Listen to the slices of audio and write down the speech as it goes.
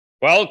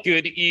Well,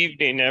 good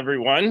evening,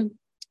 everyone,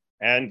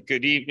 and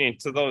good evening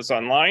to those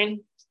online.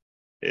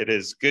 It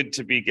is good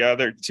to be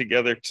gathered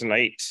together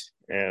tonight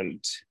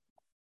and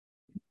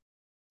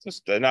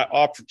just an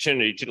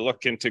opportunity to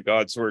look into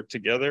God's word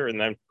together and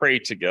then pray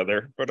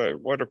together.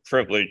 What a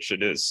privilege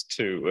it is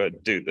to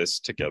do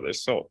this together.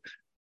 So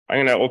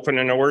I'm going to open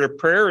in a word of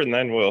prayer and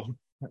then we'll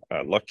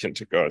look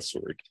into God's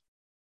word.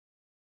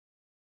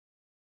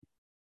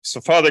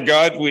 So Father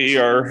God, we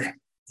are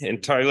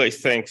entirely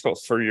thankful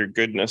for your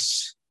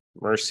goodness,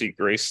 mercy,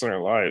 grace in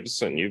our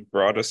lives, and you've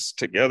brought us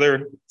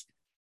together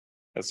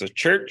as a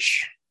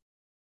church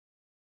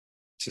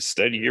to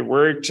study your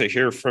word, to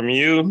hear from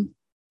you,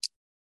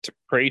 to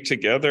pray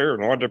together,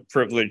 and what a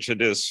privilege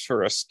it is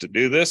for us to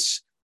do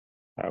this.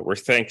 We're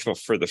thankful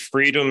for the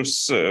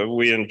freedoms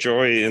we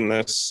enjoy in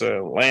this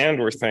land.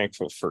 We're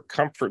thankful for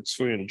comforts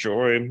we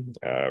enjoy,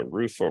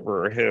 roof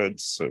over our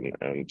heads,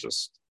 and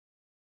just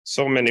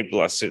so many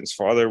blessings.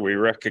 Father, we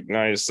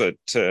recognize that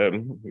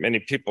many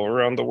people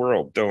around the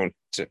world don't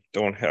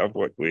have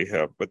what we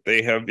have, but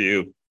they have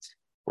you.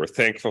 We're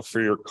thankful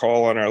for your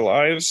call on our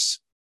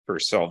lives, for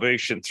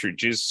salvation through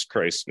Jesus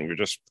Christ, and we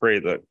just pray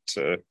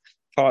that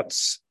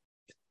thoughts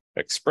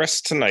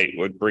expressed tonight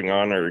would bring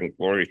honor and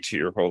glory to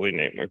your holy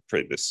name. We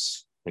pray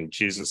this in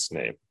Jesus'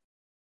 name.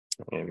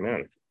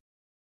 Amen.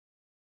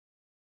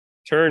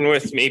 Turn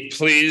with me,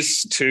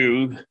 please,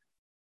 to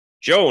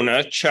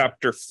Jonah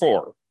chapter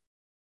 4.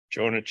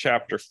 Jonah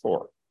chapter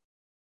 4.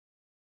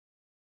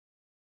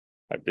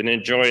 I've been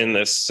enjoying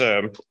this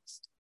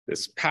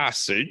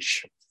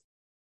passage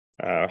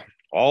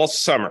all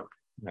summer,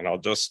 and I'll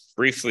just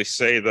briefly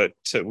say that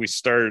we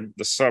started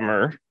the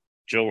summer,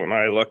 Jill and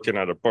I, looking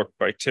at a book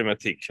by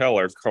Timothy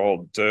Keller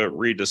called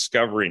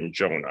Rediscovering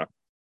Jonah.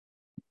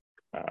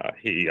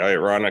 He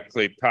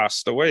ironically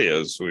passed away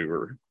as we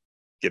were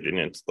getting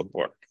into the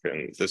book,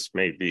 and this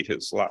may be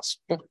his last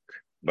book,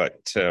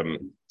 but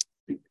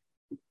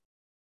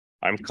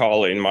I'm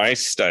calling my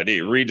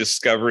study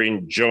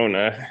Rediscovering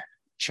Jonah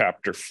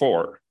chapter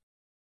 4.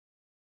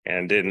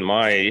 And in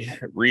my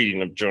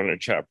reading of Jonah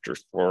chapter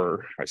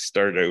 4, I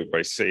start out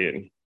by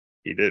saying,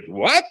 he did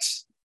what?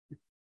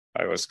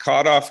 I was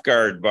caught off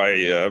guard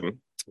by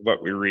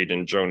what we read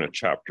in Jonah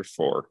chapter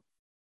 4.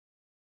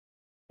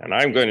 And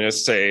I'm going to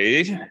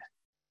say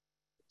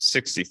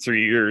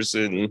 63 years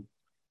in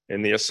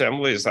the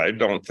assemblies, I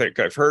don't think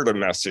I've heard a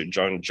message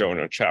on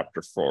Jonah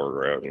chapter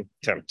 4. I'm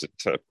tempted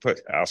to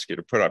ask you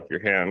to put up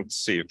your hand,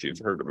 see if you've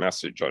heard a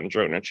message on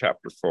Jonah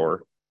chapter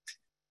 4.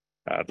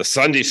 The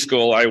Sunday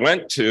school I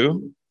went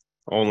to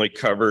only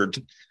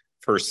covered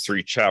first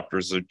 3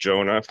 chapters of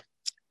Jonah.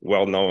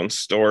 Well-known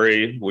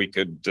story. We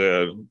could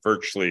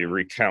virtually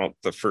recount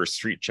the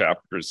first 3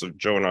 chapters of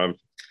Jonah.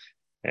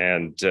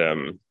 And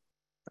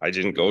I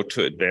didn't go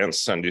to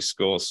advanced Sunday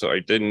school, so I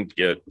didn't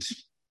get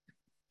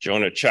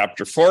Jonah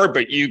chapter 4,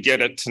 but you get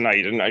it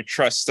tonight, and I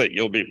trust that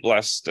you'll be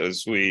blessed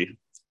as we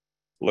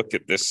look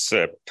at this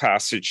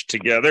passage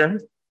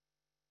together.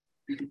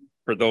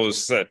 For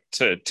those that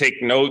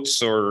take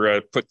notes or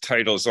put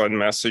titles on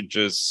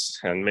messages,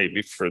 and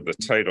maybe for the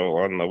title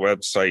on the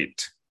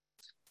website,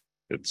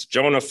 it's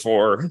Jonah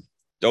 4,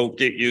 Don't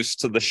Get Used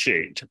to the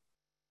Shade.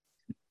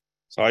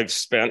 So I've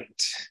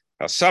spent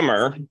a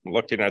summer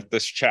looking at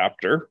this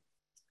chapter.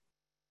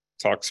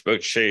 Talks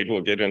about shade, we'll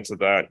get into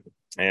that,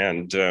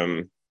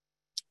 and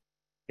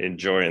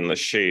enjoying the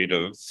shade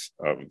of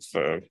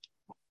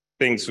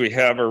things we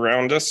have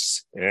around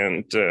us,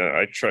 and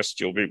I trust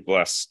you'll be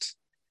blessed.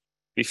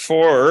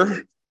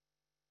 Before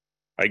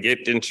I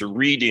get into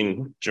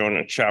reading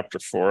Jonah chapter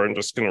 4, I'm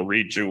just going to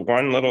read you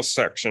one little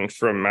section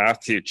from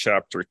Matthew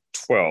chapter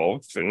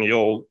 12, and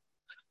you'll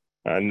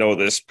know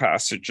this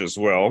passage as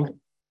well.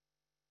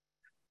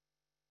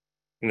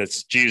 And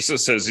it's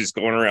Jesus as he's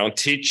going around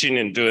teaching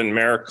and doing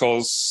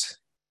miracles,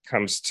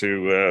 comes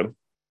to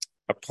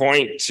a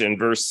point in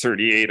verse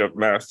 38 of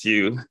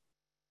Matthew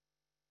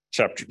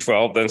chapter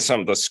 12. Then some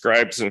of the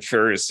scribes and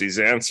Pharisees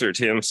answered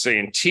him,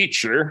 saying,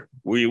 Teacher,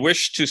 we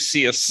wish to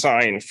see a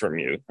sign from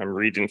you. I'm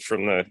reading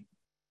from the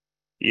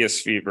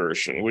ESV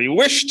version. We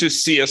wish to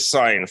see a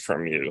sign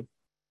from you.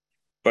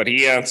 But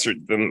he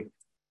answered them,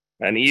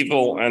 an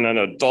evil and an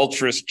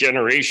adulterous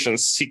generation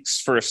seeks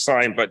for a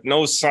sign, but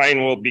no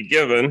sign will be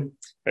given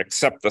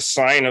except the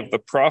sign of the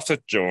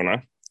prophet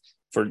Jonah.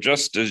 For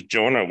just as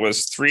Jonah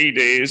was 3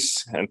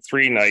 days and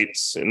 3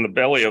 nights in the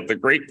belly of the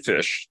great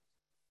fish,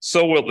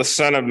 so will the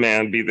Son of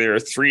Man be there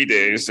 3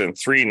 days and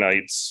 3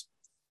 nights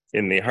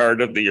in the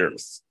heart of the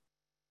earth.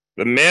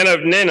 The men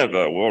of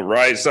Nineveh will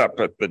rise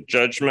up at the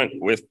judgment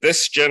with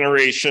this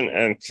generation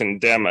and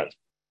condemn it,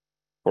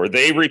 for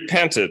they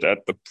repented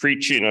at the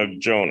preaching of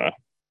Jonah.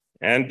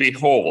 And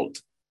behold,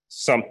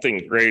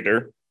 something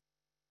greater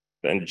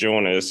than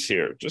Jonah is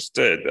here. Just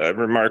a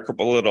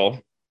remarkable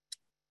little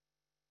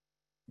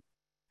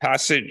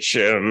passage.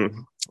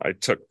 I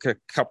took a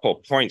couple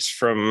points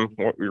from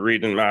what we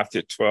read in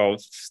Matthew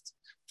 12.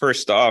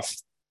 First off,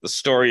 the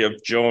story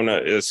of Jonah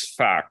is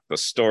fact. The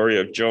story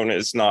of Jonah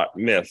is not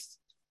myth.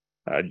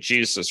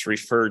 Jesus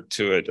referred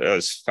to it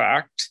as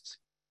fact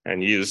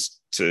and used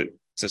to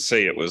to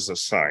say it was a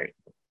sign.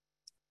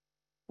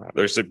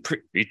 There's an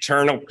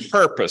eternal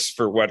purpose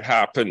for what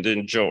happened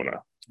in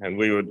Jonah. And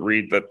we would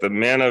read that the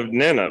men of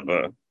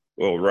Nineveh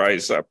will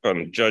rise up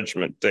on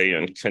Judgment Day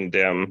and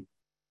condemn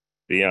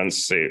the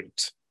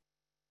unsaved.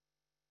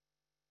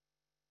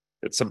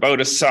 It's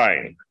about a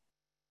sign.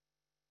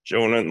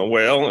 Jonah and the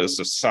whale is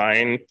a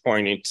sign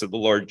pointing to the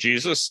Lord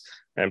Jesus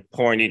and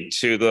pointing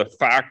to the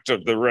fact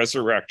of the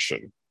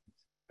resurrection.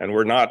 And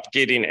we're not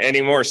getting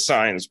any more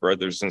signs,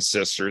 brothers and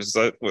sisters.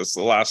 That was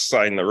the last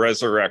sign, the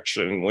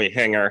resurrection. We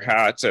hang our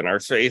hat and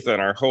our faith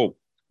and our hope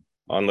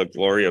on the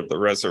glory of the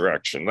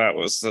resurrection. That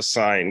was the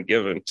sign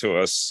given to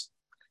us.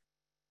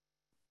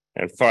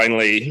 And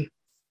finally,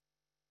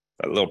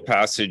 a little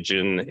passage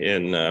in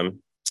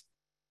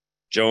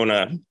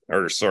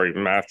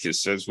Matthew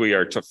says we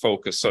are to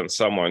focus on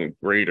someone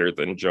greater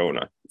than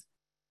Jonah.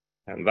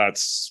 And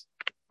that's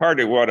part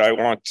of what I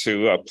want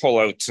to pull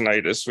out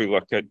tonight as we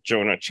look at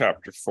Jonah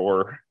chapter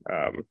 4.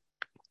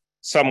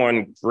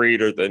 Someone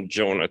greater than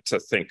Jonah to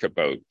think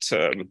about.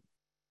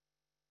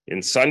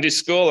 In Sunday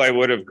school, I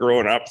would have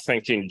grown up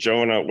thinking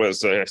Jonah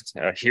was a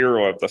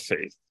hero of the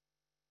faith.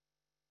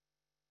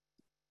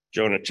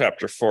 Jonah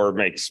chapter 4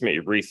 makes me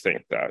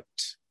rethink that.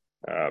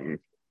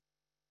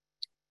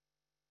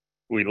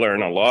 We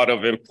learn a lot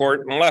of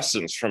important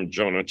lessons from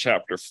Jonah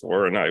chapter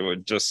 4, and I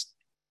would just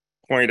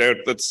point out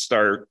at the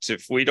start,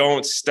 if we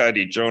don't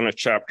study Jonah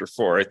chapter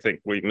 4, I think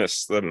we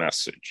miss the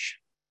message.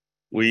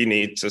 We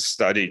need to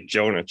study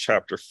Jonah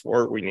chapter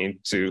 4. We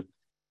need to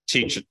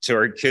teach it to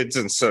our kids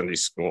in Sunday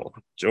school.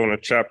 Jonah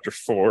chapter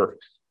 4,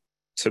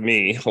 to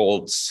me,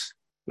 holds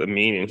the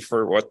meaning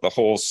for what the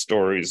whole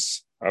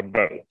story's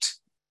about.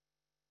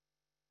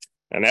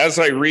 And as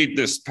I read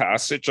this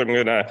passage, I'm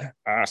going to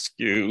ask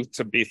you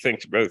to be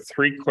thinking about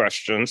 3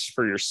 questions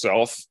for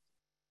yourself.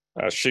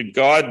 Should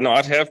God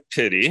not have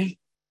pity?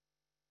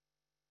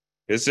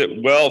 Is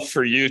it well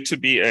for you to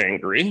be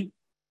angry?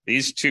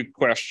 These 2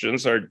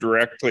 questions are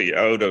directly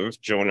out of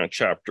Jonah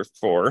chapter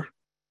 4.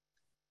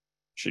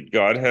 Should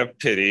God have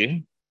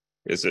pity?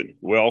 Is it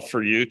well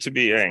for you to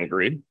be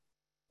angry?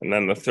 And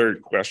then the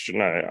 3rd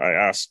question I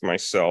ask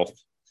myself,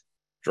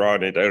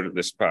 drawing it out of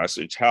this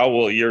passage, how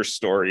will your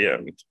story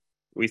end?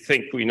 We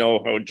think we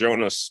know how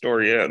Jonah's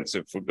story ends.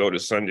 If we go to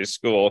Sunday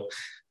school,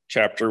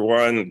 chapter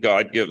 1,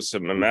 God gives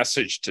him a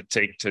message to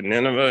take to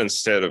Nineveh.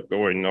 Instead of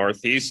going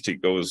northeast, he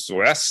goes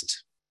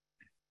west.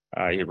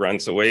 He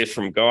runs away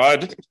from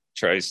God,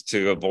 tries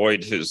to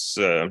avoid his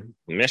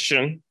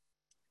mission.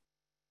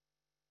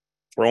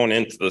 Thrown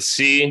into the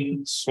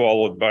sea,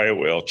 swallowed by a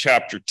whale.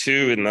 Chapter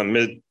 2, in the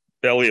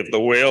mid-belly of the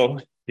whale,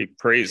 he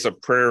prays a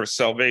prayer of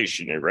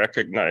salvation. He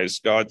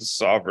recognized God's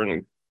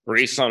sovereign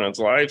grace on his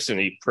lives, and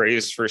he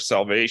prays for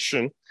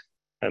salvation,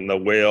 and the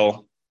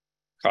whale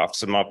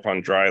coughs him up on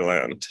dry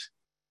land.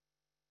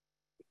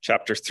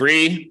 Chapter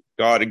 3,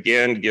 God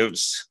again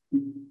gives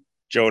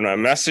Jonah a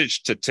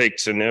message to take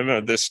to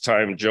Nineveh. This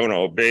time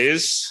Jonah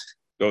obeys,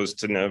 goes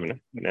to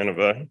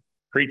Nineveh,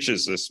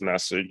 preaches this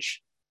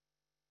message.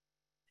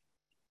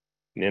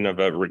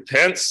 Nineveh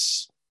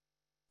repents.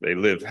 They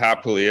live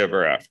happily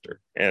ever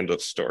after. End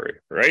of story,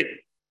 right?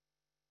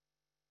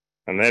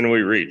 And then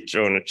we read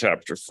Jonah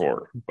chapter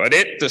 4. But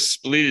it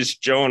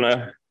displeased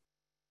Jonah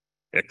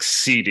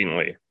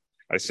exceedingly.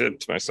 I said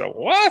to myself,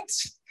 what?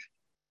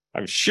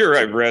 I'm sure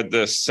I've read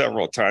this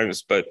several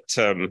times, but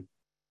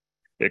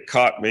it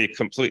caught me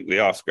completely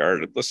off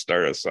guard at the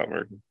start of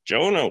summer.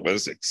 Jonah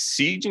was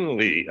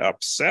exceedingly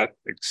upset,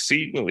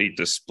 exceedingly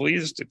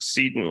displeased,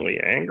 exceedingly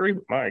angry.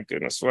 My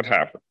goodness, what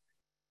happened?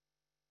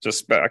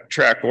 Just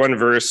backtrack 1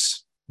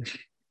 verse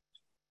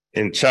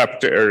in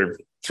chapter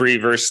 3,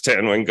 verse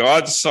 10. When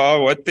God saw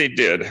what they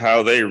did,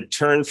 how they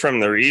turned from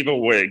their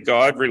evil way,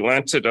 God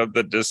relented of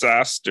the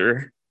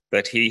disaster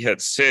that he had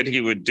said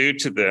he would do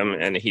to them,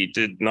 and he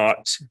did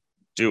not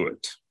do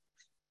it.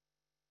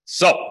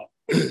 So,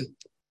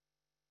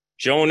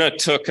 Jonah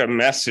took a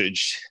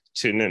message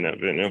to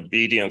Nineveh in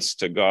obedience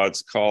to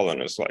God's call in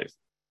his life.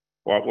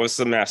 What was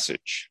the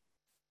message?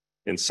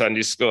 In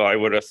Sunday school, I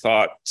would have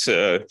thought,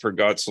 for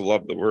God so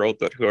loved the world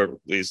that whoever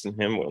believes in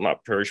him will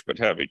not perish but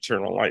have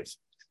eternal life.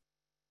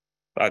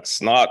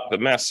 That's not the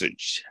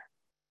message.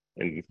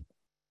 In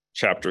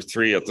chapter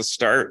 3 at the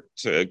start,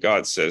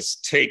 God says,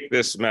 take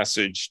this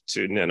message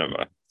to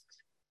Nineveh.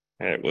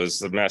 And it was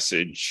the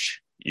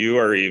message, you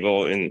are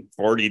evil, in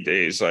 40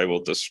 days I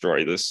will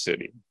destroy this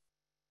city.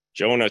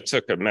 Jonah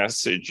took a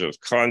message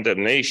of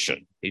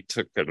condemnation. He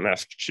took a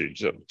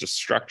message of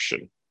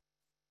destruction.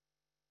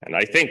 And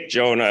I think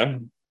Jonah,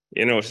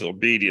 in his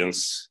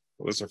obedience,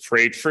 was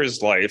afraid for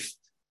his life.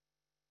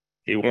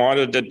 He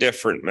wanted a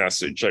different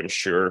message, I'm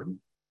sure.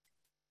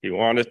 He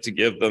wanted to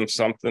give them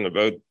something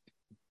about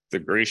the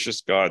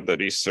gracious God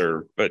that he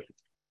served. But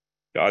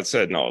God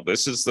said, no,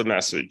 this is the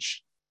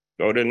message.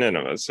 Go to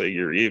Nineveh, say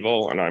you're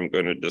evil, and I'm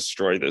going to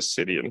destroy this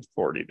city in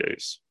 40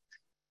 days.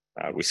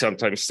 We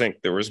sometimes think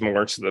there was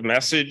more to the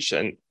message,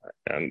 and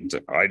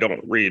I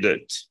don't read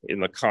it in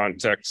the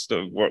context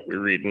of what we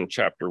read in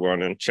chapter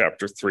 1 and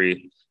chapter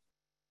 3.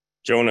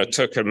 Jonah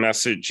took a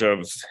message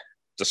of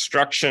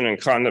destruction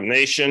and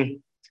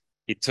condemnation.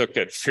 He took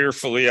it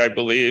fearfully, I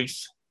believe.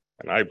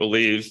 And I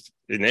believe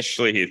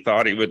initially he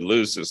thought he would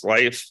lose his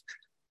life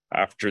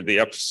after the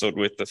episode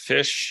with the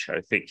fish.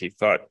 I think he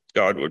thought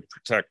God would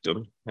protect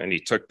him, and he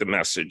took the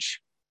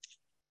message.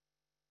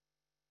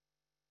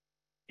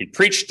 He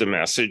preached the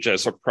message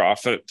as a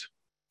prophet.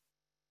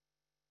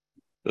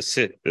 The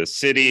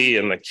city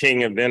and the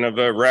king of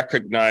Nineveh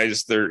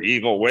recognized their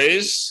evil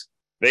ways.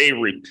 They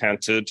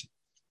repented,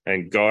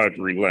 and God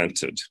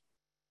relented.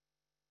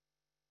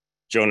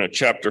 Jonah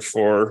chapter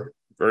 4,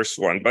 verse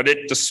 1. But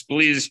it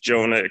displeased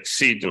Jonah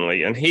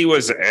exceedingly, and he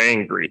was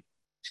angry.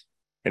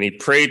 And he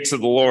prayed to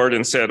the Lord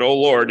and said, "O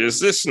Lord, is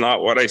this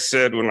not what I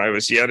said when I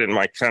was yet in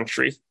my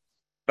country?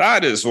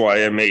 That is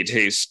why I made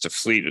haste to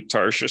flee to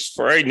Tarshish,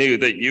 for I knew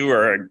that you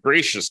are a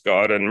gracious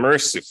God and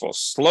merciful,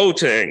 slow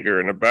to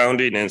anger and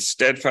abounding in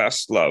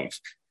steadfast love,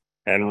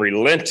 and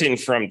relenting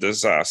from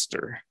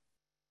disaster.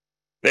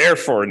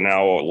 Therefore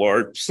now, O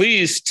Lord,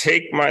 please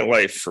take my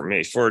life from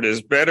me, for it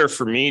is better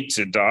for me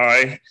to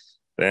die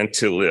than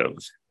to live."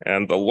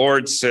 And the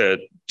Lord said,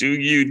 "Do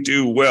you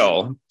do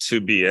well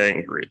to be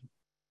angry?"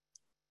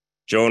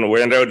 Jonah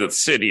went out of the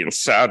city and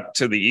sat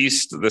to the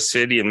east of the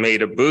city and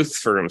made a booth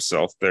for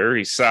himself there.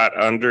 He sat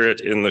under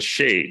it in the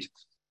shade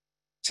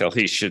till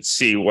he should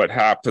see what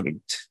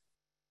happened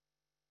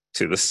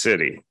to the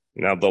city.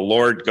 Now the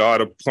Lord God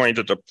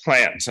appointed a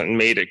plant and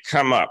made it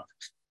come up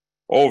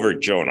over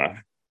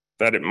Jonah,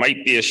 that it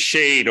might be a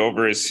shade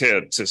over his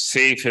head to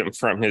save him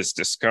from his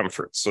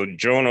discomfort. So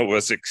Jonah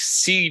was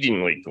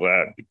exceedingly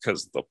glad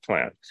because of the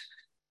plant.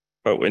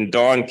 But when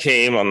dawn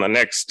came on the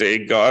next day,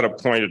 God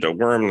appointed a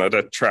worm that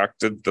attacked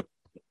the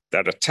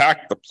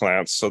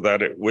plant so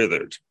that it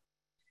withered.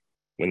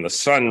 When the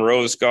sun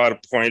rose, God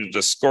appointed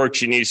a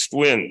scorching east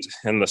wind,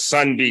 and the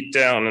sun beat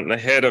down on the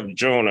head of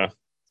Jonah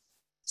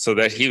so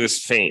that he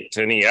was faint,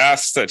 and he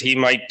asked that he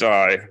might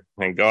die.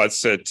 And God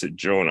said to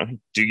Jonah,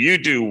 "Do you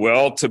do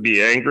well to be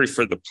angry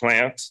for the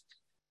plant?"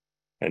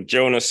 And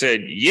Jonah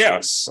said,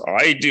 "Yes,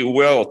 I do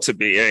well to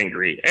be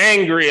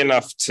angry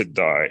enough to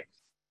die."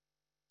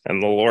 And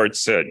the Lord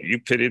said, "You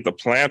pitied the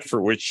plant for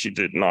which you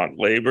did not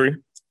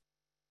labor,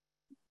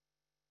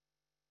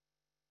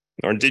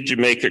 nor did you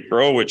make it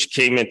grow, which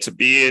came into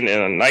being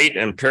in a night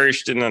and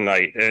perished in a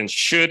night. And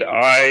should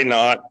I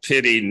not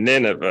pity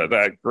Nineveh,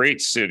 that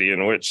great city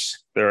in which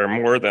there are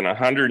more than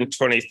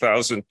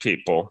 120,000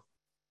 people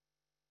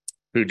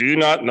who do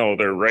not know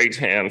their right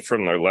hand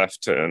from their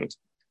left hand,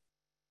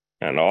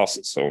 and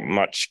also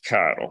much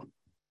cattle?"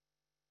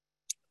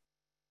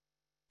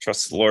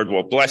 Trust the Lord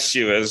will bless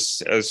you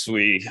as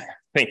we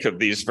think of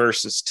these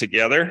verses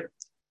together.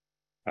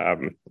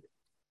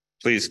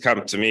 Please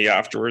come to me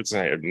afterwards.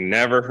 I have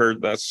never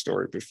heard that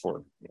story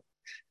before.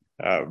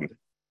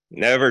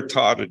 Never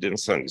taught it in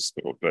Sunday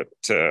school, but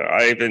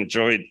I've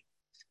enjoyed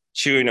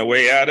chewing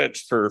away at it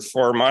for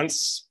 4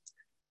 months.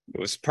 It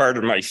was part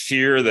of my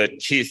fear that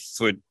Keith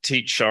would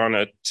teach on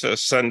it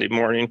Sunday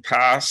morning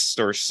past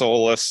or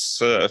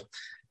solace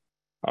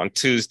on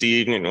Tuesday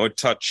evening. Would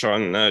touch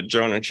on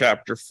Jonah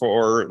chapter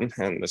 4,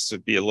 and this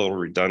would be a little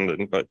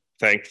redundant, but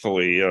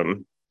thankfully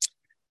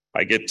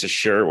I get to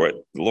share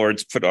what the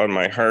Lord's put on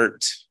my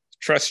heart.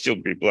 Trust you'll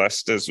be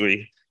blessed as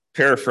we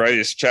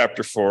paraphrase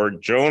chapter 4.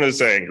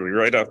 Jonah's angry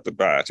right off the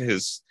bat.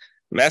 His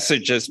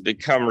message has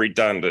become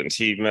redundant.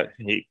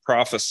 He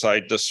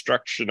prophesied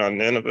destruction on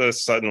Nineveh.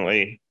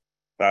 Suddenly,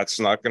 that's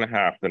not going to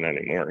happen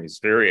anymore. He's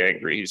very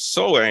angry. He's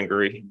so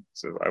angry, he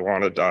says, "I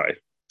want to die."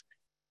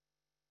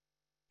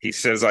 He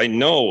says, "I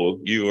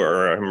know you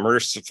are a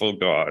merciful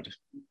God.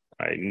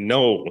 I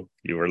know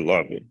you are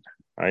loving.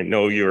 I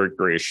know you are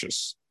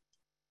gracious,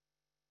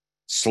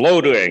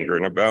 slow to anger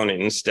and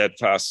abounding in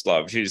steadfast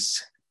love."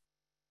 He's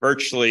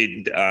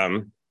virtually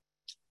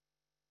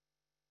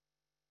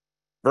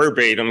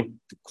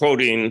verbatim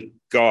quoting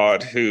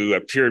God who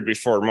appeared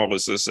before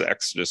Moses,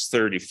 Exodus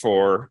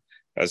 34,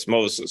 as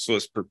Moses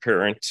was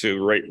preparing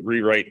to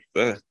rewrite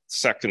the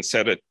second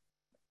set of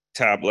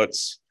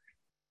tablets.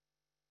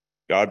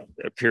 God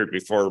appeared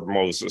before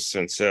Moses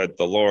and said,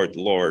 "The Lord,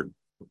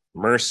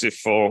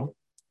 merciful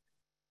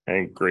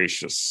and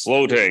gracious,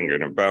 slow to anger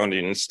and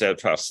abounding in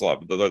steadfast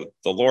love." The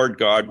Lord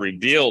God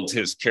revealed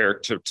his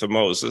character to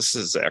Moses,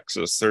 as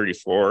Exodus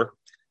 34.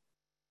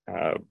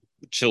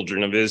 The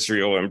children of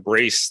Israel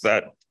embraced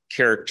that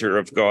character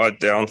of God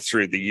down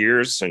through the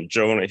years, and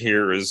Jonah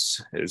here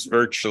is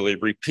virtually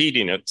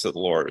repeating it to the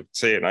Lord,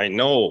 saying, "I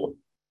know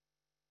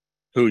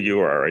who you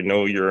are. I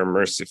know you're a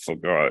merciful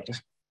God."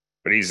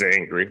 But he's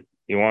angry.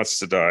 He wants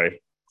to die.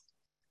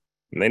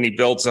 And then he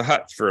builds a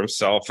hut for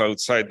himself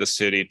outside the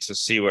city to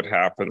see what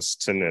happens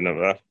to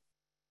Nineveh.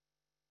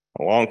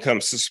 Along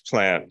comes this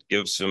plant,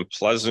 gives him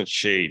pleasant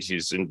shade.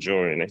 He's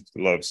enjoying it.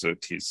 He loves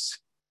it. He's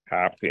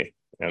happy.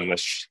 And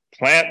the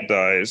plant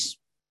dies,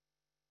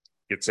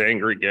 gets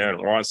angry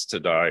again, wants to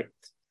die.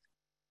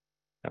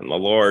 And the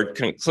Lord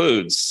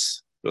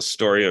concludes the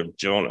story of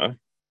Jonah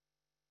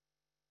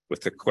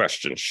with the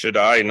question, should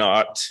I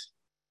not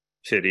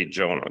pity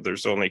Jonah?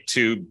 There's only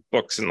 2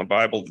 books in the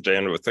Bible that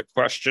end with a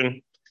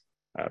question.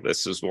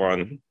 This is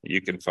one.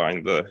 You can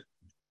find the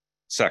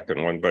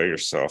second one by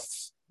yourself.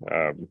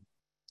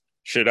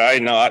 Should I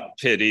not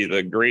pity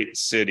the great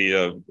city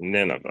of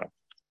Nineveh?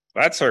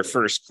 That's our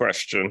first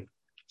question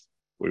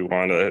we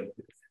want to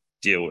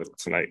deal with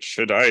tonight.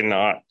 Should I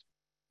not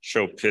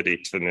show pity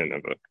to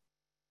Nineveh?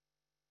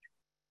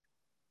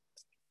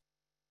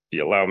 If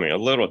you allow me a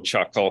little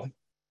chuckle. It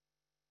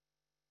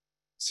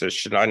says,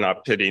 should I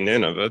not pity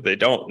Nineveh? They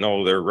don't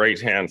know their right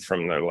hand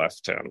from their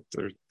left hand.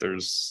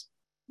 There's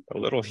a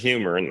little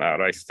humor in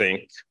that, I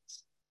think.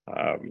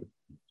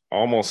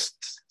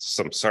 Almost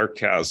some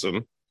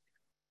sarcasm.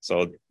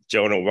 So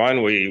Jonah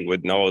 1, we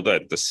would know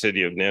that the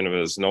city of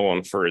Nineveh is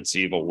known for its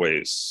evil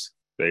ways.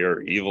 They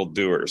are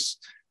evildoers.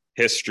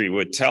 History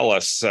would tell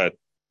us that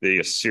the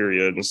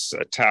Assyrians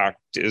attacked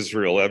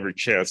Israel every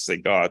chance they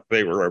got.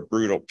 They were a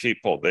brutal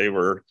people. They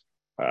were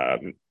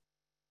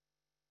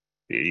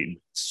the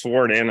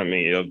sworn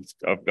enemy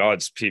of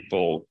God's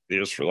people,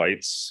 the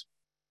Israelites.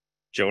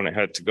 Jonah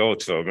had to go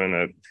to them,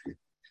 and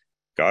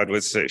God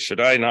would say, should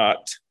I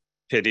not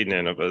pity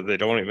Nineveh? They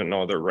don't even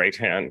know their right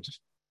hand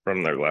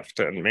from their left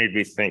hand. Made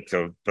me think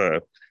of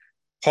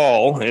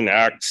Paul in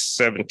Acts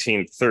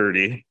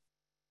 17:30,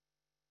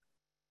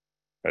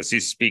 as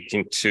he's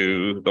speaking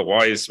to the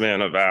wise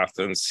men of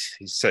Athens.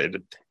 He said,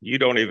 you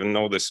don't even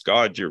know this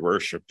God you're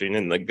worshiping.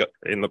 In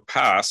the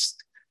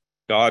past,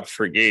 God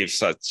forgave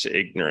such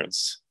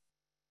ignorance,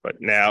 but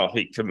now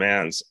he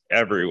commands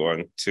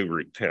everyone to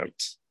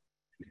repent.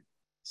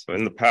 So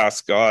in the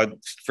past, God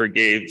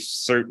forgave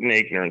certain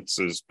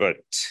ignorances, but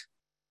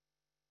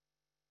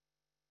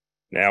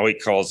now he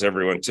calls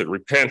everyone to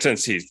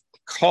repentance. He's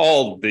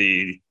called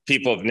the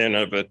people of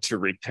Nineveh to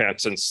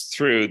repentance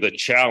through the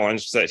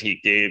challenge that he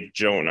gave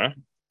Jonah.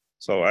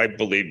 So I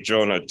believe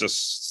Jonah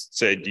just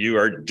said, you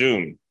are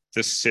doomed.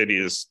 This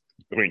city is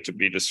going to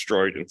be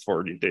destroyed in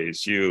 40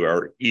 days. You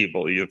are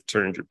evil. You have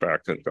turned your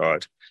back on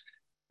God.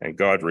 And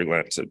God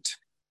relented.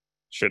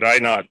 Should I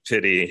not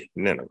pity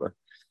Nineveh?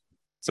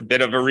 It's a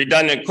bit of a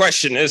redundant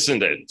question,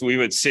 isn't it? We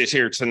would sit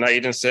here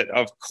tonight and say,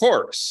 of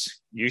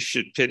course, you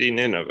should pity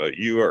Nineveh.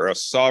 You are a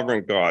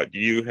sovereign God.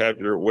 You have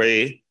your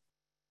way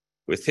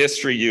with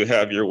history. You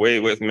have your way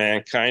with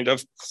mankind.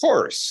 Of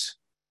course,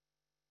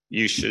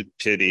 you should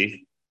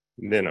pity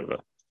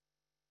Nineveh.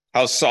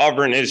 How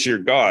sovereign is your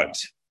God?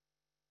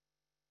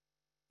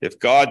 If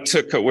God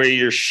took away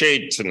your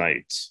shade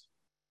tonight,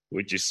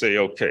 would you say,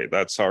 okay,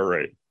 that's all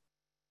right,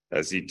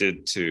 as he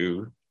did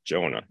to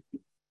Jonah?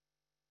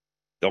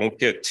 Don't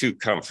get too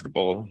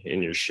comfortable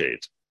in your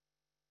shade.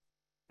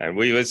 And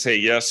we would say,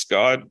 yes,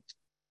 God,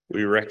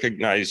 we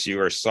recognize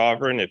you are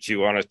sovereign. If you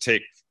want to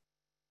take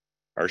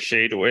our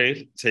shade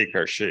away, take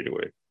our shade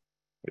away.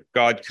 If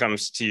God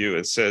comes to you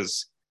and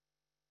says,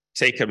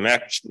 take a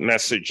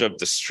message of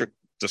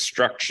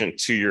destruction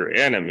to your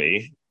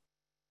enemy,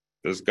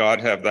 does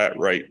God have that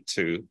right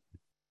to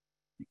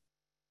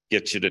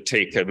get you to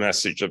take a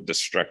message of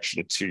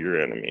destruction to your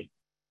enemy?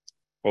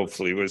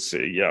 Hopefully we'll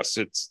say, yes,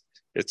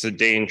 it's a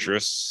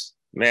dangerous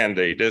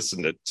mandate,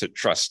 isn't it, to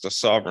trust a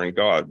sovereign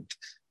God?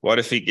 What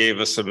if he gave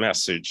us a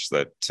message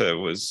that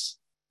was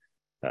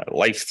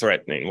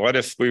life-threatening? What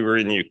if we were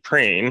in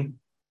Ukraine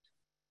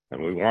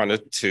and we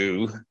wanted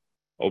to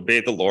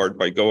obey the Lord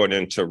by going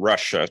into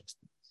Russia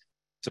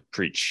to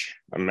preach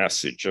a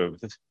message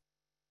of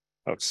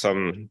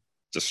some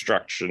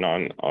destruction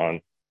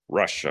on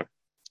Russia?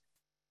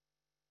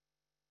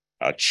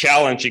 A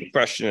challenging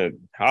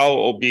question: how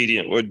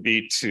obedient would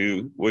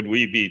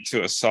we be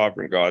to a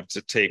sovereign God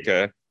to take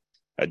a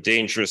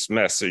dangerous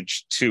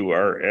message to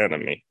our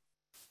enemy?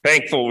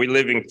 Thankful we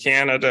live in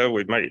Canada.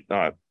 We might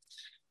not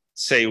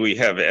say we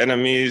have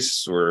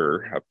enemies.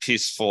 We're a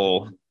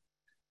peaceful,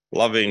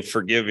 loving,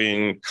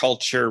 forgiving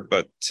culture,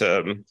 but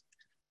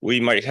we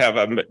might have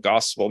a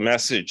gospel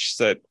message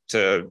that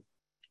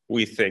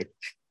we think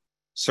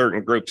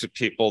certain groups of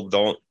people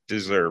don't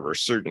deserve, or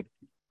certain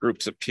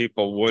groups of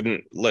people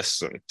wouldn't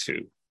listen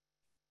to.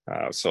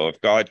 So if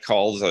God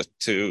calls us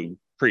to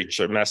preach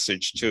a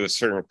message to a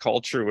certain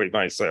culture, we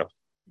might say,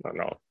 oh,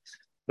 no,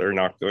 they're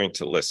not going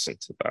to listen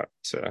to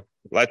that.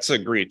 Let's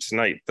agree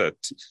tonight that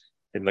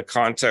in the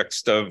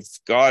context of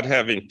God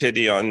having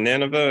pity on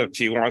Nineveh, if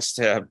he wants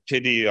to have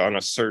pity on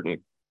a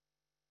certain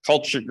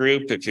culture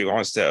group, if he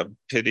wants to have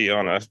pity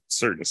on a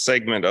certain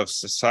segment of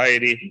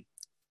society,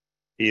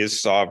 he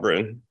is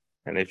sovereign.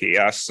 And if he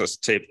asks us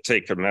to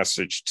take a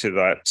message to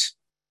that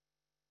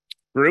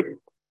group,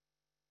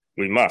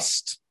 we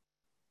must.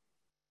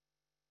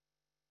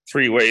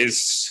 3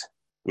 ways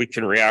we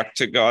can react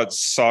to God's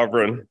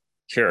sovereign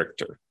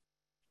character.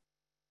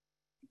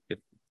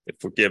 If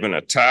we're given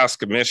a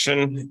task, a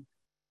mission,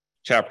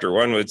 chapter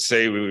 1 would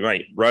say we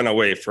might run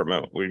away from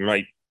it. We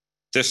might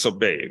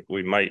disobey.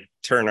 We might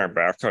turn our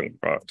back on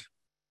God.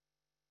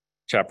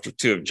 Chapter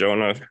 2 of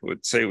Jonah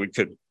would say we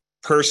could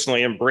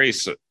personally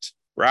embrace it,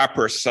 wrap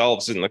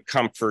ourselves in the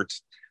comfort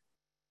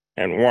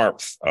and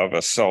warmth of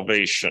a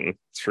salvation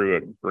through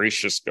a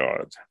gracious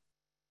God.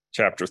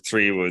 Chapter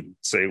 3 would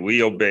say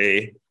we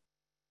obey,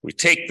 we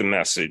take the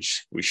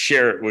message, we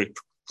share it, we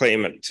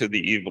proclaim it to the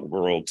evil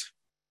world.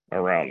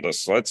 around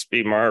us. Let's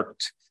be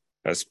marked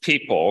as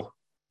people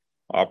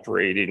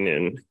operating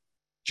in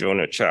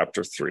Jonah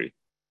chapter 3.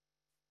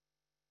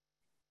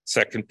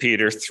 2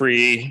 Peter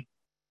 3:9,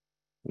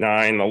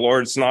 the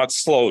Lord's not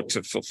slow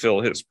to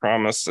fulfill his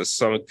promise, as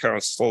some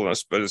count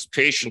slowness, but is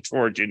patient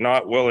toward you,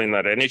 not willing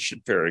that any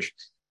should perish,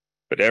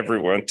 but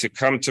everyone to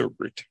come to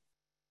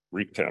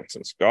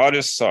repentance. God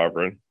is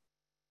sovereign.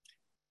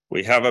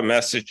 We have a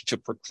message to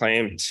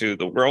proclaim to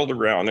the world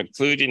around,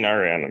 including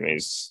our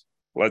enemies.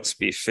 Let's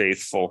be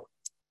faithful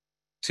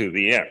to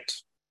the end.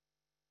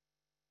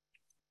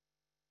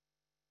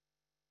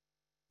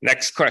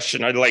 Next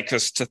question I'd like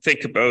us to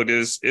think about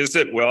is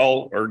it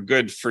well or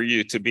good for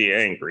you to be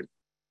angry?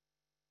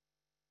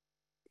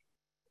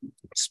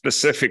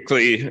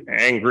 Specifically,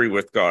 angry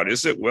with God.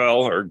 Is it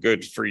well or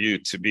good for you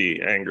to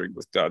be angry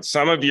with God?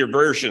 Some of your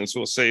versions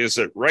will say, is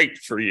it right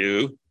for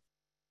you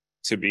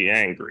to be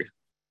angry?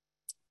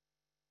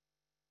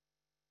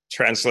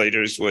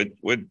 Translators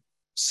would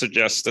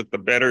suggest that the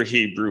better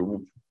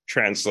Hebrew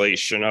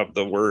translation of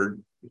the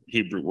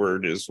Hebrew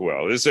word is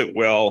well. Is it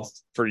well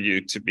for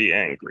you to be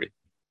angry?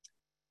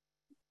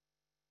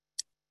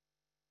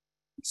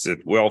 Is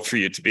it well for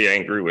you to be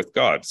angry with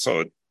God?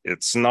 So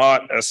it's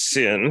not a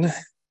sin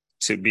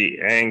to be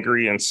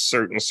angry in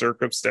certain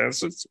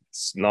circumstances.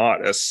 It's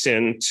not a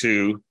sin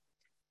to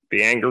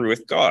be angry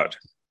with God.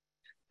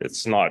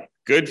 It's not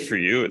good for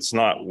you. It's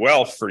not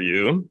well for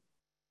you.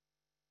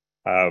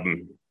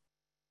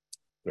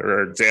 There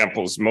are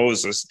examples: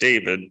 Moses,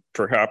 David,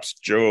 perhaps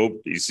Job,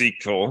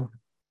 Ezekiel,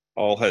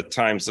 all had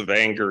times of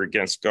anger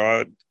against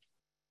God,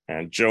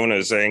 and Jonah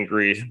is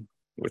angry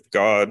with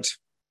God.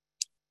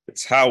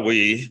 It's how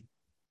we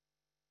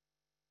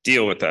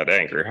deal with that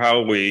anger,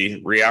 how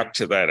we react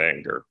to that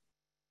anger.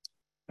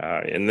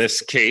 In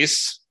this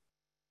case,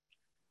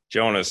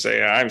 Jonah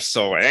say, I'm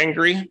so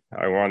angry,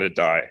 I want to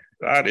die.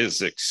 That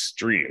is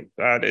extreme.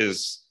 That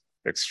is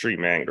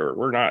extreme anger.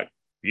 We're not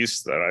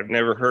used to that. I've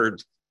never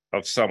heard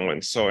of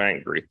someone so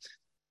angry.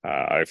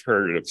 I've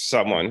heard of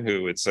someone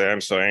who would say, I'm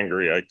so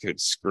angry, I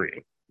could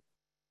scream.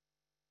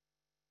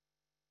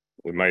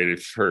 We might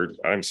have heard,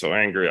 I'm so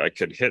angry, I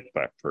could hit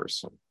that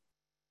person.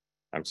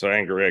 I'm so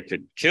angry, I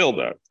could kill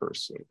that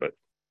person. But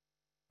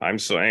I'm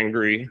so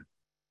angry,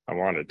 I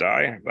want to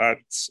die.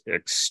 That's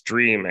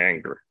extreme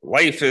anger.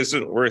 Life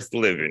isn't worth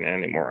living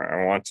anymore.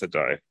 I want to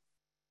die.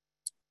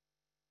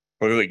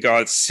 Clearly,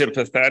 God's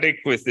sympathetic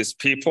with his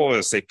people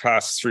as they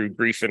pass through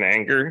grief and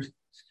anger.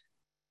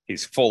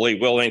 He's fully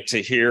willing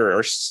to hear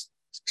our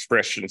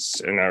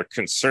expressions and our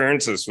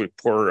concerns as we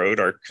pour out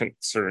our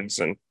concerns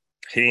and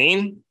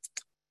pain.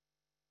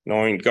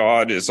 Knowing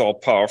God is all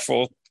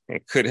powerful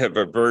and could have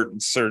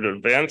averted certain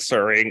events,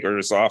 our anger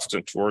is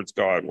often towards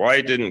God.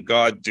 Why didn't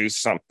God do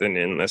something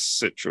in this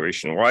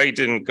situation? Why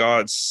didn't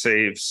God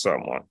save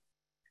someone?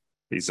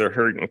 These are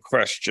hurting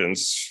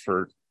questions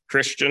for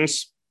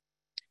Christians.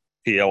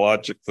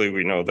 Theologically,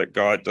 we know that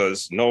God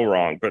does no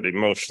wrong, but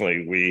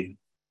emotionally, we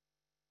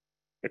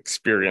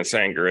experience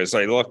anger. As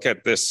I look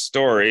at this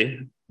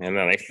story, and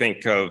then I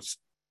think of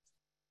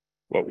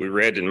what we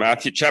read in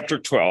Matthew chapter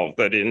 12,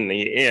 that in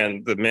the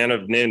end, the men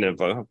of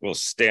Nineveh will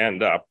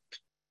stand up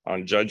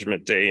on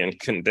Judgment Day and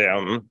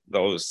condemn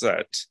those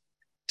that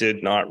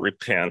did not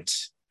repent.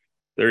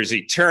 There's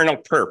eternal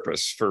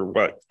purpose for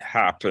what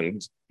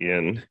happened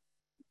in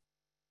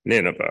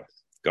Nineveh.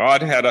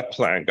 God had a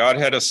plan. God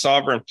had a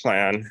sovereign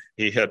plan.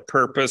 He had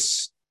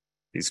purpose.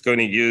 He's going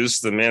to use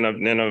the men of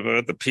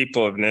Nineveh, the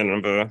people of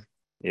Nineveh,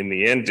 in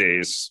the end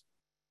days.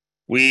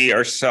 We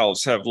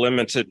ourselves have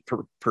limited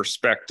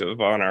perspective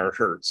on our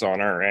hurts,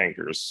 on our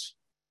angers.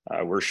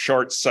 We're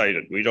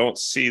short-sighted. We don't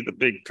see the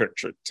big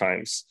picture at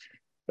times.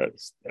 But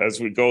as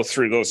we go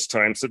through those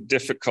times of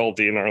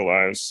difficulty in our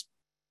lives,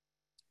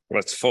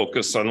 let's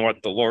focus on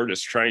what the Lord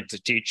is trying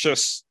to teach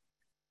us.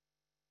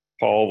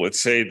 Paul would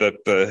say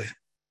that the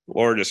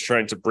Lord is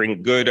trying to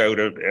bring good out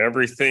of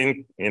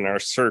everything in our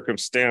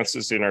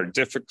circumstances, in our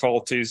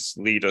difficulties,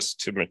 lead us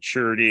to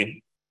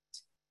maturity.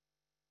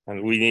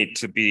 And we need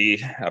to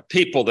be a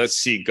people that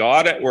see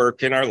God at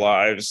work in our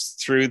lives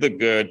through the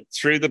good,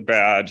 through the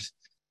bad,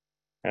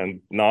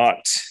 and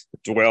not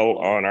dwell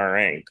on our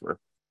anger.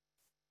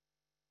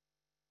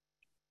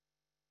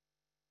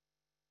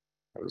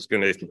 I was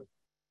going to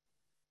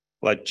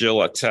let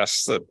Jill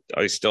attest that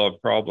I still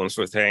have problems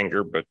with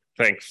anger, but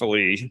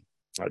thankfully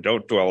I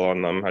don't dwell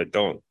on them. I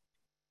don't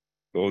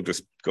go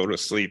to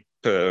sleep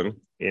in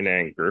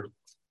anger.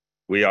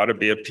 We ought to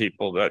be a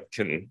people that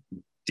can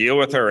deal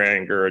with our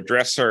anger,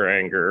 address our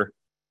anger,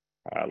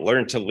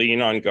 learn to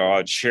lean on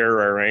God, share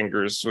our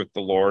angers with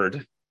the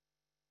Lord,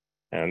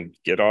 and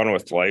get on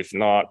with life,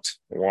 not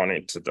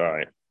wanting to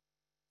die.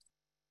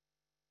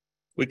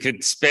 We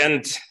could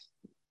spend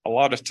a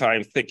lot of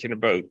time thinking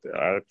about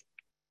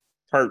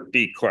part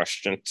B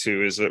question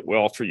 2, is it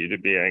well for you to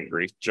be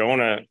angry?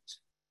 Jonah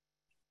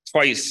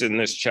twice in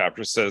this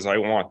chapter says, I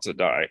want to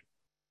die.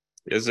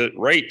 Is it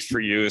right for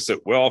you? Is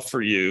it well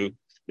for you?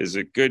 Is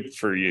it good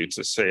for you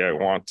to say, I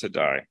want to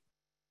die?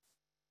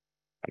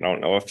 I don't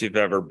know if you've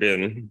ever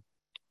been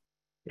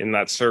in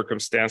that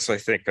circumstance. I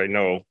think I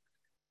know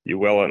you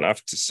well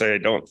enough to say I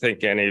don't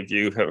think any of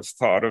you have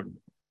thought of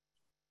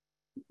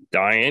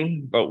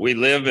dying, but we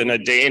live in a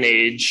day and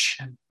age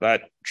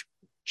that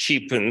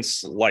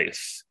cheapens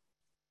life.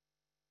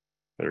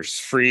 There's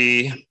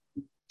free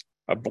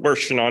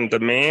abortion on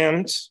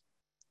demand.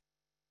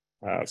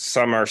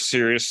 Some are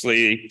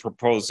seriously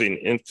proposing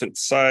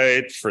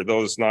infanticide for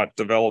those not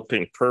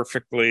developing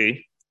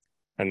perfectly.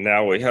 And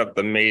now we have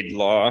the MAID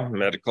law,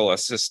 medical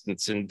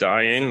assistance in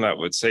dying, that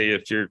would say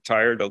if you're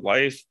tired of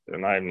life,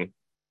 and I'm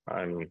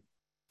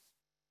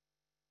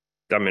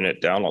dumbing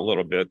it down a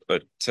little bit,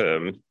 but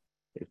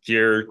if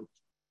you're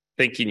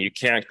thinking you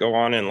can't go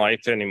on in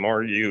life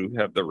anymore, you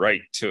have the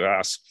right to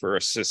ask for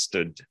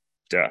assisted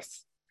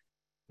death.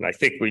 And I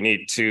think we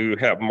need to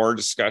have more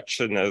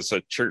discussion as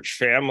a church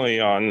family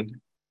on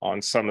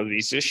some of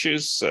these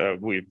issues.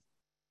 We've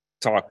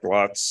talked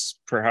lots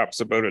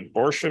perhaps about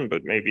abortion,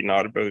 but maybe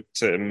not about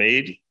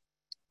MAID.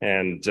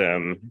 And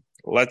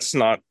let's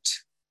not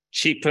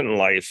cheapen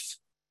life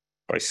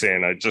by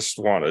saying, I just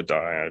want to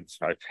die.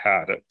 I've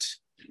had it.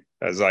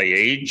 As I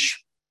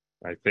age,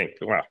 I think,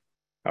 well,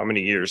 how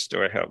many years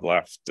do I have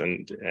left?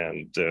 And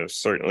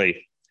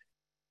certainly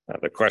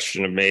the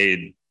question of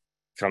MAID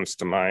comes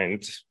to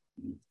mind.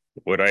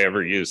 Would I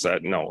ever use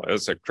that? No.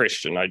 As a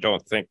Christian, I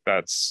don't think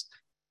that's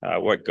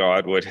what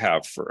God would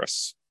have for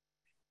us.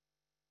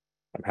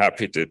 I'm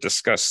happy to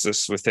discuss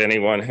this with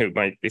anyone who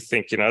might be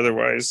thinking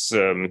otherwise.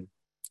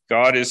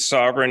 God is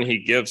sovereign. He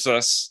gives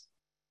us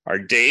our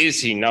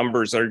days. He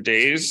numbers our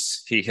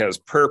days. He has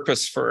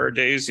purpose for our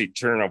days,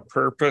 eternal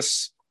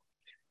purpose.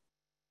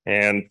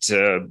 And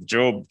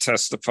Job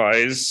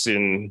testifies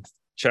in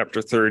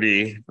chapter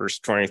 30, verse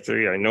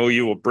 23, I know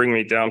you will bring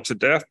me down to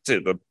death, to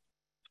the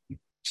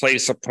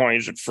place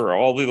appointed for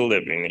all the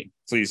living.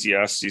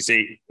 Ecclesiastes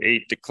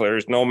 8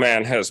 declares, no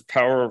man has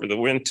power over the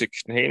wind to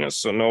contain us,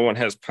 so no one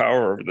has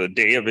power over the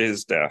day of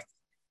his death.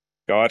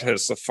 God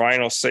has the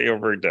final say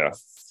over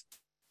death.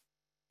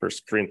 1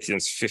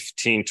 Corinthians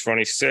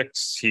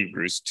 15:26,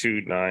 Hebrews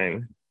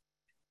 2:9,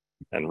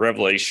 and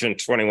Revelation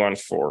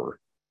 21:4.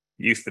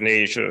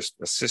 Euthanasia,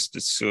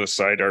 assisted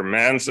suicide are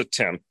man's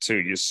attempt to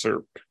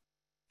usurp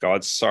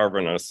God's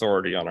sovereign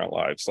authority on our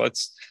lives.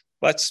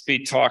 Let's be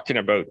talking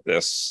about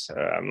this.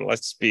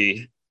 Let's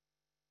be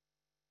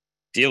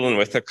dealing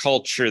with a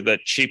culture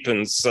that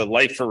cheapens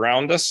life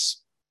around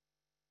us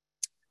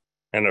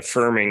and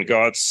affirming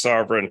God's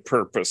sovereign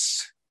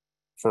purpose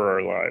for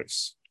our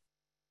lives.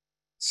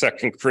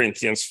 2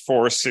 Corinthians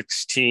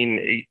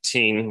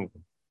 4:16-18.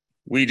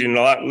 We do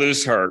not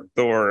lose heart,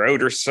 though our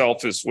outer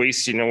self is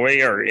wasting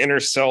away, our inner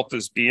self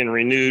is being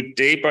renewed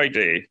day by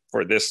day,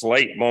 for this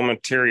light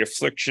momentary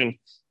affliction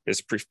is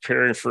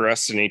preparing for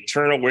us an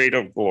eternal weight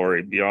of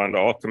glory beyond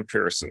all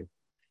comparison.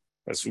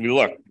 As we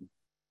look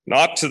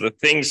not to the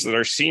things that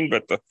are seen,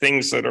 but the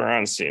things that are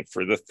unseen.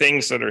 For the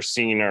things that are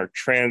seen are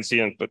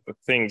transient, but the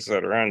things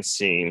that are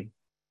unseen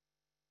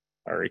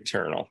are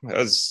eternal.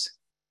 As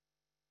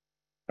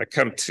I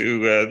come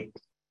to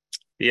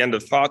the end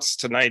of thoughts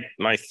tonight,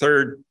 my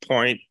third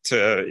point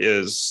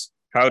is,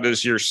 how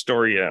does your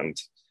story end?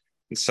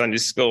 In Sunday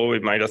school, we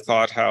might have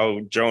thought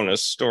how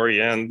Jonah's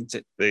story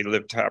ended. They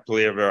lived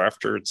happily ever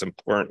after. It's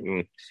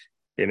important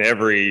in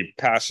every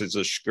passage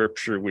of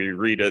scripture we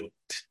read it,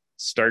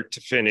 start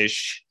to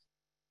finish,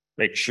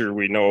 make sure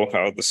we know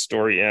how the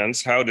story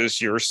ends. How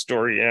does your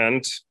story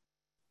end?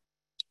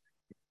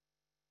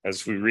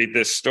 As we read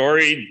this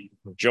story,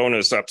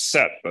 Jonah's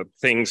upset that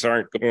things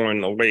aren't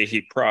going the way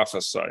he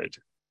prophesied.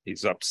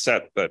 He's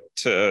upset that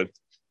the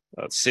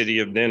city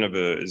of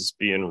Nineveh is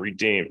being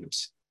redeemed.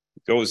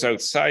 He goes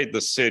outside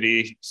the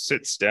city,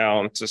 sits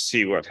down to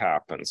see what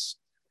happens.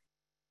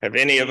 Have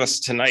any of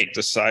us tonight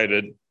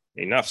decided,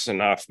 enough's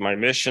enough, my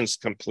mission's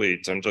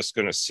complete, I'm just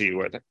going to see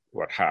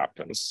what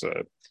happens?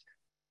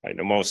 I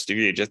know most of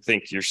you just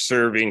think you're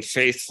serving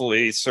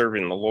faithfully,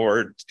 serving the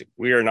Lord.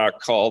 We are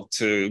not called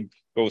to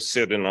go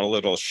sit in a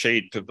little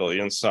shade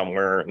pavilion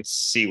somewhere and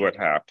see what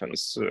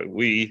happens.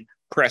 We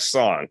press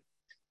on.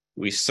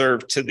 We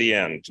serve to the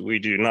end. We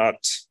do not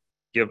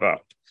give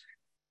up.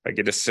 I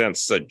get a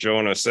sense that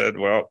Jonah said,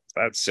 well,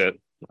 that's it.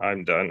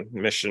 I'm done.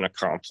 Mission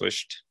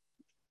accomplished.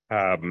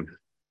 No,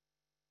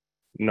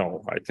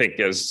 I think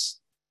as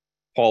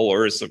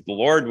followers of the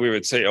Lord, we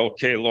would say,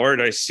 okay,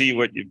 Lord, I see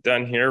what you've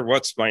done here.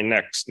 What's my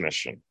next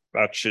mission?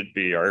 That should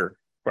be our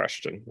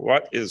question.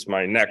 What is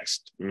my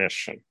next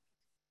mission?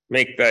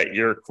 Make that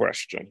your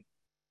question.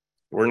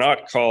 We're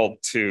not called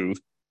to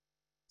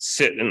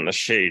sit in the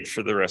shade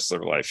for the rest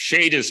of our life.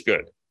 Shade is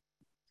good.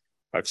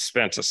 I've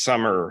spent a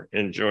summer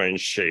enjoying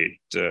shade.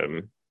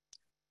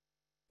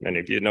 Many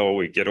of you know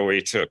we get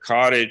away to a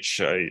cottage.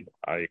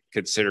 I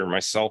consider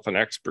myself an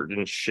expert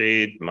in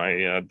shade.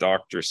 My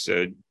doctor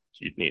said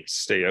you need to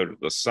stay out of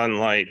the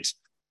sunlight.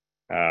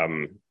 I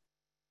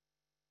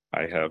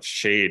have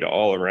shade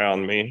all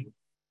around me.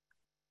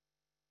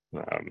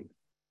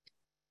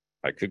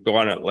 I could go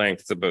on at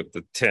length about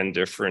the 10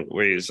 different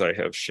ways I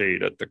have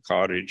shade at the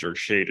cottage or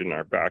shade in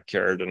our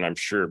backyard. And I'm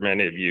sure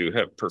many of you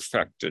have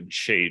perfected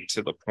shade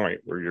to the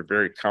point where you're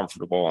very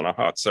comfortable on a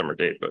hot summer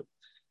day. But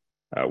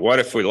What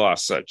if we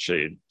lost that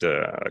shade?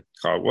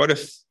 What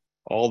if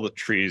all the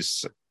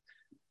trees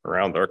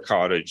around our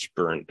cottage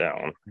burned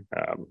down?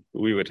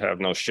 We would have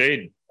no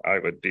shade. I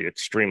would be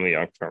extremely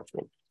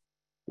uncomfortable.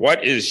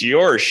 What is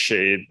your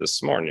shade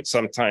this morning?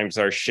 Sometimes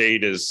our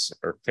shade is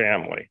our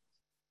family.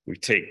 We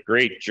take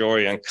great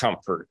joy and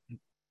comfort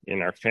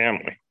in our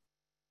family.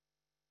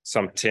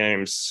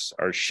 Sometimes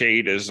our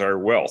shade is our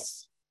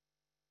wealth.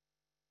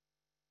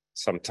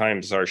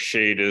 Sometimes our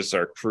shade is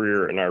our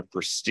career and our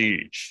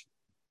prestige.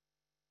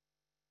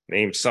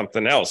 Name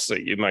something else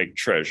that you might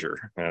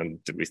treasure.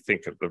 And do we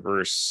think of the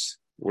verse,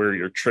 where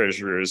your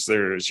treasure is,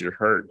 there is your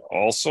heart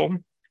also?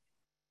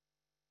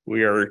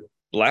 We are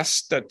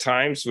blessed at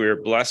times. We are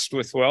blessed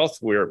with wealth.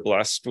 We are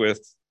blessed with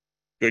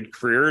good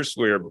careers.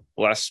 We are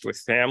blessed with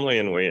family,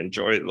 and we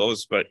enjoy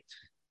those. But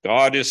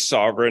God is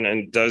sovereign,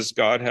 and does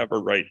God have a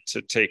right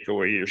to take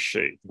away your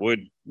shade?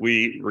 Would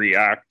we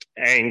react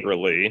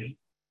angrily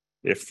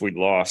if we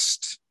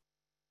lost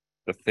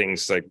the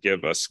things that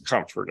give us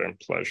comfort and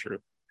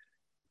pleasure?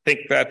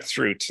 Think that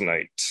through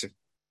tonight.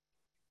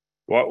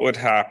 What would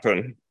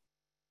happen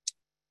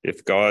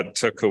if God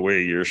took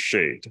away your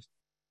shade?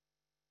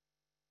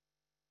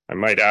 I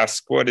might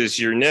ask, what is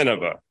your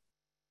Nineveh?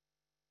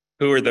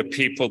 Who are the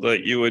people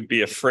that you would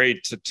be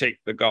afraid to take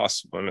the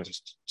gospel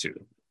message to?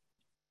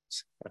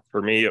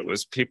 For me, it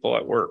was people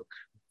at work.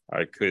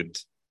 I could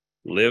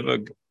live a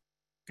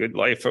good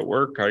life at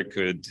work. I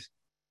could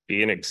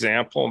be an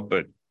example,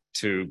 but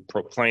to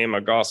proclaim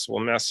a gospel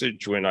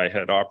message when I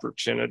had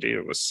opportunity,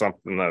 it was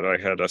something that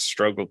I had a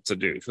struggle to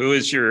do. Who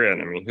is your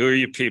enemy? Who are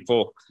you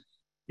people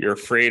you're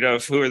afraid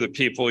of? Who are the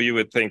people you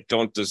would think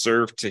don't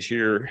deserve to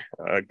hear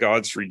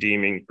God's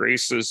redeeming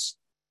graces?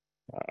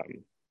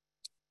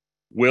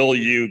 Will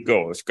you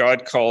go? If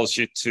God calls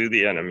you to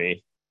the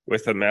enemy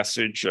with a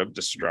message of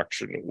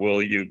destruction,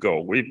 will you go?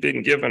 We've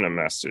been given a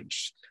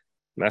message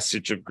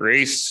of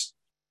grace,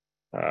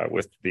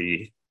 with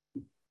the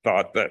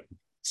thought that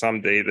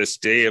someday this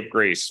day of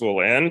grace will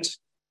end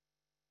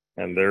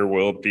and there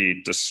will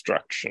be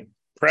destruction.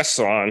 Press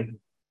on,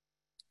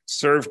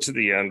 serve to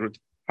the end.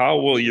 How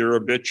will your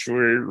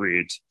obituary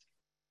read?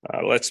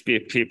 Let's be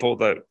a people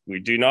that we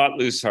do not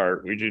lose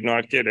heart. We do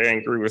not get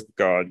angry with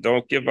God.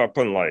 Don't give up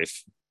on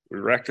life. We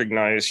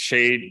recognize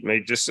shade may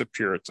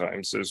disappear at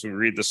times. As we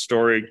read the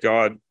story,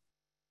 God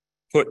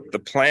put the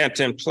plant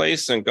in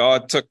place and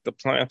God took the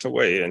plant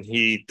away. And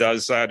he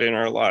does that in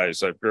our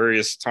lives at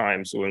various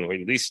times when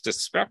we least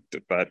expect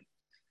it. That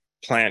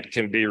plant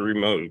can be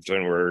removed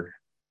and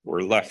we're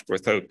left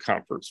without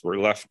comforts. We're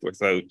left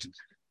without,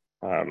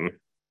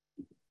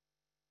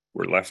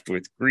 we're left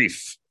with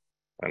grief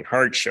and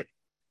hardship.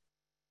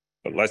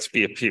 But let's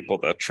be a people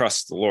that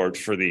trust the Lord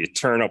for the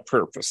eternal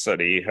purpose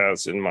that he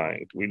has in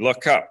mind. We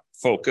look up,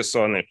 focus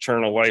on the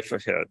eternal life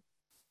ahead.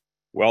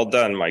 Well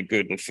done, my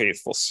good and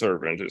faithful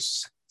servant,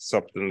 is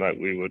something that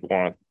we would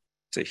want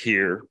to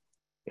hear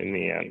in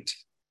the end.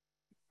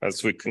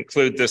 As we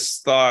conclude this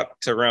thought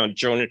around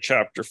Jonah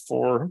chapter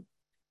 4,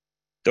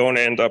 don't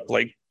end up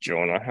like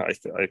Jonah.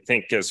 I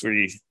think as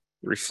we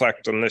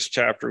reflect on this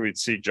chapter, we'd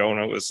see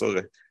Jonah was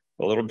a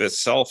little bit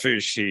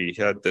selfish. He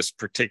had this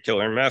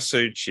particular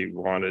message. He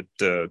wanted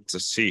to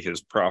see his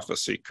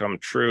prophecy come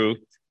true.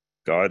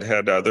 God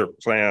had other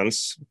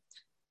plans.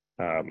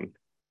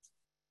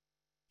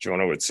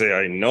 Jonah would say,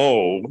 I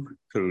know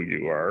who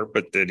you are,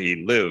 but did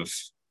he live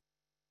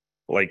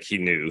like he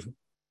knew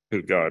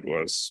who God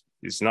was?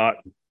 He's not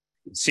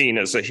seen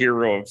as a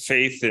hero of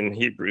faith in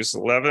Hebrews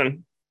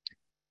 11.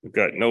 We've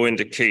got no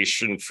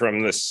indication from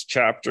this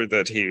chapter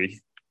that he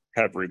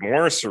had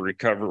remorse or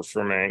recovered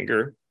from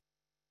anger.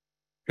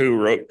 Who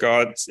wrote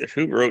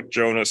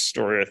Jonah's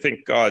story? I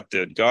think God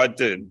did. God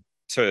did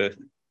to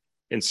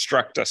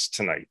instruct us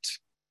tonight.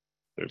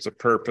 There's a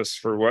purpose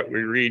for what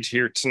we read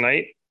here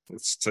tonight.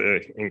 It's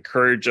to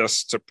encourage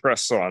us to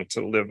press on,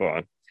 to live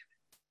on.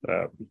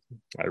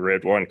 I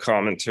read one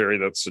commentary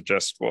that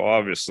suggests, well,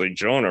 obviously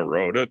Jonah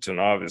wrote it, and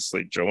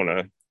obviously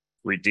Jonah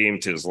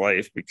redeemed his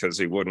life because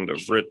he wouldn't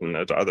have written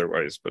it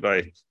otherwise. But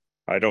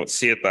I don't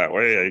see it that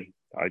way.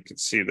 I could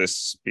see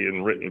this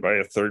being written by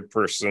a third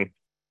person.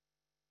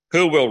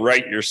 Who will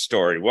write your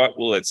story? What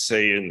will it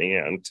say in the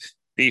end?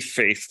 Be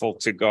faithful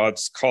to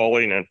God's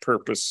calling and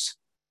purpose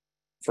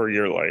for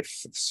your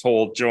life. This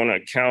whole Jonah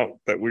account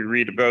that we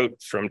read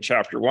about from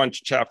chapter 1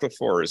 to chapter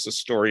 4 is a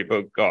story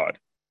about God.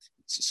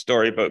 It's a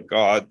story about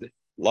God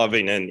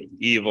loving an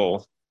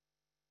evil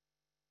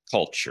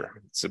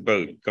culture. It's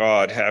about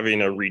God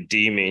having a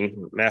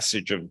redeeming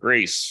message of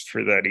grace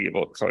for that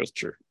evil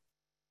culture.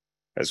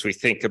 As we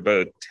think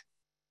about,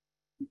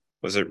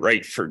 was it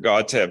right for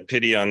God to have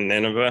pity on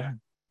Nineveh?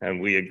 And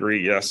we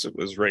agree, yes, it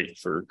was right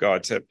for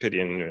God to have pity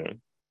on Nineveh.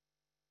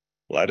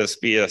 Let us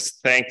be a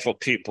thankful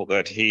people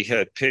that he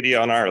had pity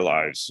on our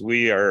lives.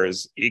 We are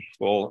as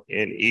equal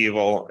in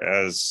evil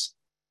as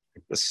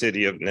the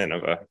city of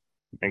Nineveh.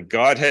 And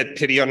God had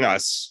pity on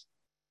us.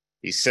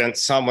 He sent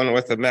someone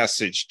with a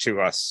message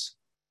to us.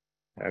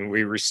 And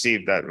we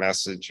received that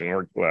message and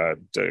we're glad.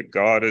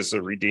 God is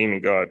a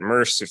redeeming God,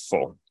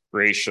 merciful,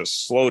 gracious,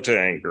 slow to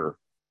anger,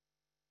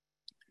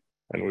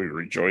 And we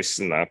rejoice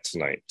in that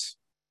tonight.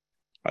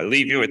 I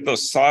leave you with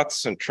those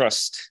thoughts and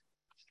trust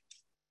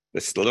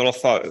this little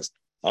thought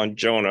on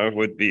Jonah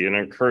would be an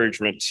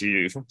encouragement to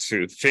you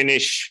to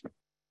finish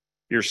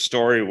your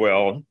story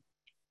well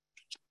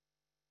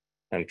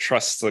and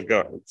trust the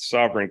God,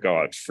 sovereign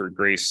God for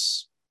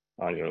grace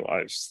on your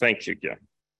lives. Thank you again.